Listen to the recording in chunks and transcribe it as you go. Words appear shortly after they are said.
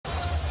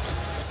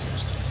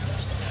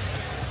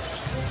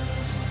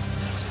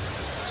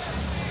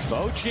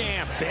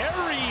Beauchamp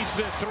buries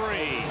the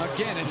three.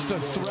 Again, it's the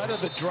threat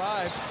of the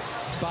drive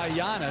by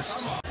Giannis.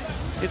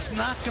 It's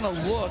not going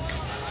to look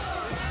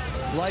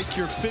like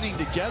you're fitting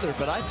together,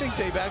 but I think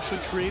they've actually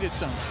created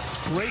some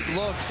great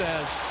looks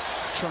as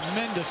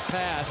tremendous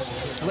pass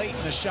late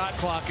in the shot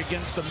clock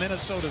against the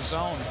Minnesota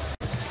zone.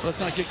 Let's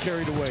not get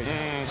carried away.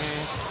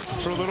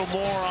 For a little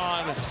more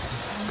on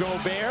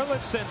Gobert,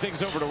 let's send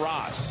things over to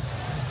Ross.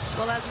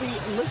 Well, as we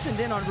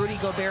listened in on Rudy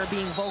Gobert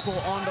being vocal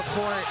on the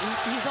court,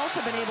 he's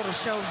also been able to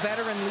show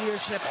veteran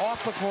leadership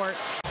off the court.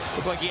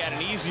 Looked like he had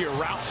an easier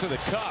route to the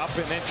cup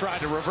and then tried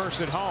to reverse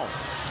it home.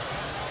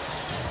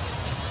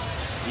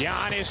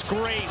 Giannis,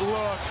 great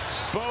look.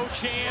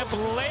 Beauchamp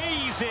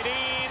lays it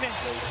in.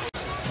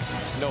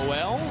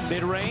 Noel,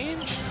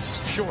 mid-range,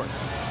 short.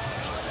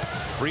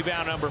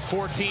 Rebound number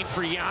 14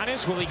 for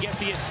Giannis. Will he get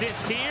the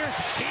assist here?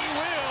 He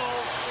will.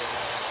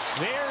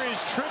 There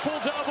is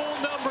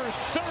triple-double number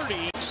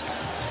 30.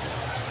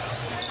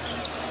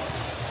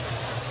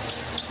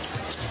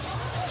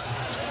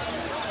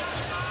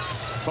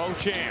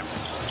 Beauchamp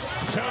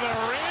to the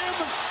rim.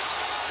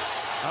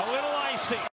 A little icing.